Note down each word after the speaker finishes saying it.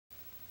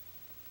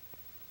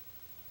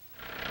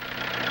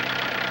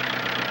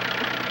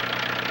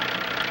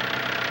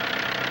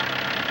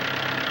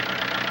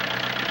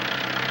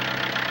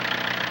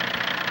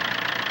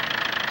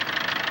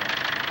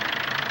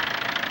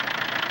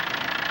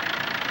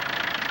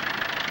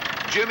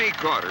Jimmy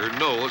Carter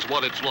knows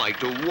what it's like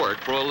to work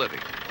for a living.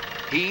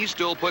 He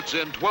still puts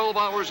in 12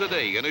 hours a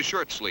day in his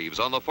shirt sleeves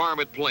on the farm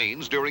at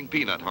Plains during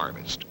peanut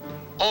harvest.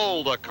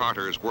 All the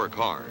Carters work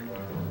hard.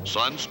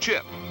 Sons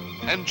Chip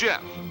and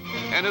Jeff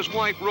and his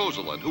wife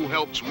Rosalind, who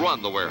helps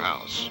run the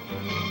warehouse.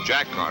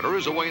 Jack Carter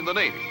is away in the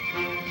Navy.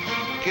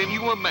 Can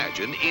you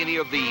imagine any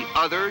of the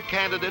other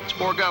candidates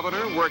for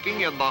governor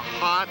working in the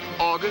hot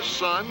August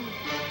sun?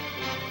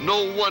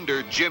 No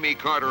wonder Jimmy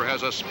Carter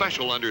has a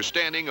special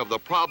understanding of the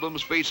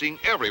problems facing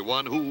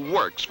everyone who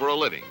works for a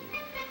living.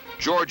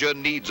 Georgia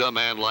needs a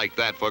man like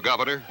that for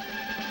governor.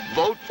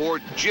 Vote for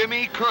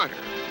Jimmy Carter.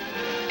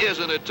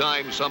 Isn't it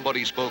time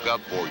somebody spoke up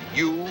for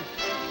you?